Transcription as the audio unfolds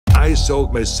I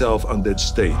saw myself on that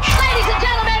stage. Ladies and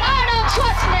gentlemen, Arnold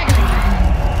Schwarzenegger!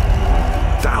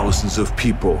 Thousands of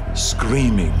people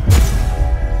screaming,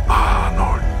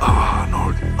 Arnold,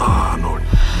 Arnold, Arnold.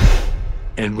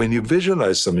 And when you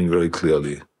visualize something very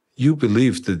clearly, you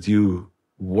believe that you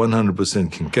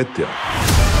 100% can get there.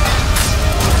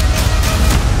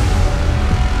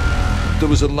 There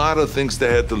was a lot of things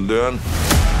they had to learn,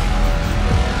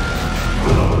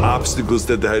 obstacles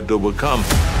that they had to overcome.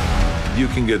 You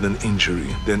can get an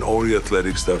injury, then all your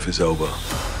athletic stuff is over.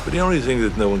 But the only thing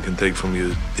that no one can take from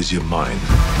you is your mind.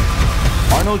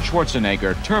 Arnold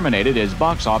Schwarzenegger terminated his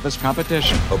box office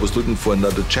competition. I was looking for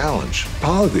another challenge.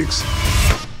 Politics.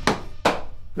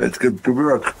 Let's get to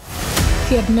work.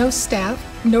 He had no staff,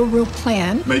 no real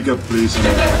plan. Makeup, please.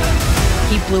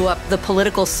 He blew up the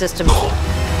political system.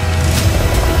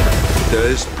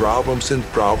 There's problems and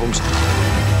problems,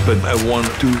 but I want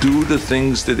to do the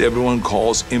things that everyone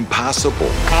calls impossible.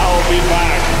 I'll be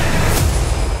back.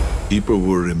 People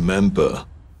will remember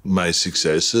my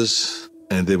successes,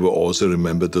 and they will also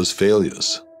remember those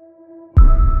failures.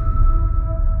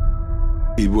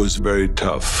 It was very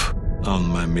tough on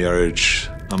my marriage,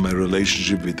 on my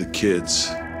relationship with the kids.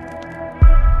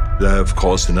 I have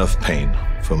caused enough pain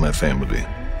for my family.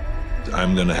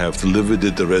 I'm gonna have to live with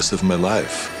it the rest of my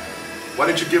life. Why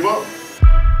did you give up?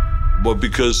 Well,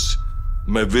 because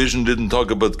my vision didn't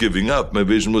talk about giving up. My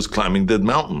vision was climbing that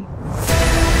mountain.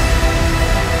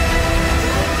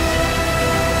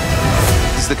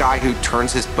 He's the guy who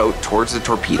turns his boat towards the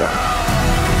torpedo.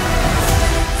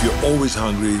 If you're always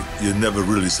hungry, you're never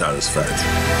really satisfied.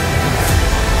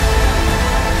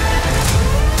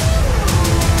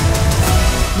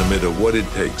 No matter what it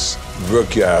takes,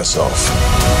 work your ass off.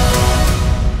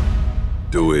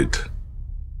 Do it.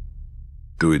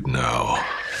 Do it now.